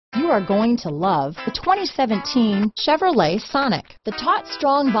are going to love the 2017 Chevrolet Sonic. The taut,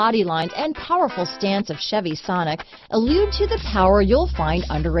 strong body lines and powerful stance of Chevy Sonic allude to the power you'll find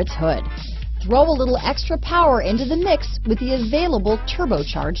under its hood. Throw a little extra power into the mix with the available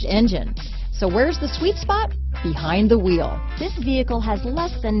turbocharged engine. So where's the sweet spot? Behind the wheel. This vehicle has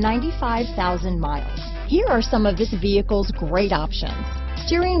less than 95,000 miles. Here are some of this vehicle's great options: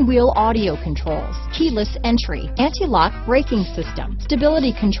 steering wheel audio controls, keyless entry, anti-lock braking system,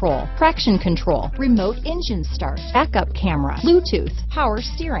 stability control, traction control, remote engine start, backup camera, Bluetooth, power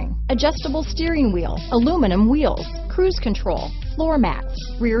steering, adjustable steering wheel, aluminum wheels, cruise control, floor mats,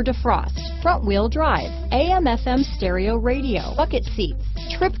 rear defrost, front wheel drive, AM/FM stereo radio, bucket seats,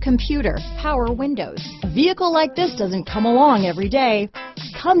 trip computer, power windows. A vehicle like this doesn't come along every day.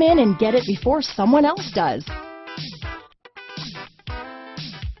 Come in and get it before someone else does.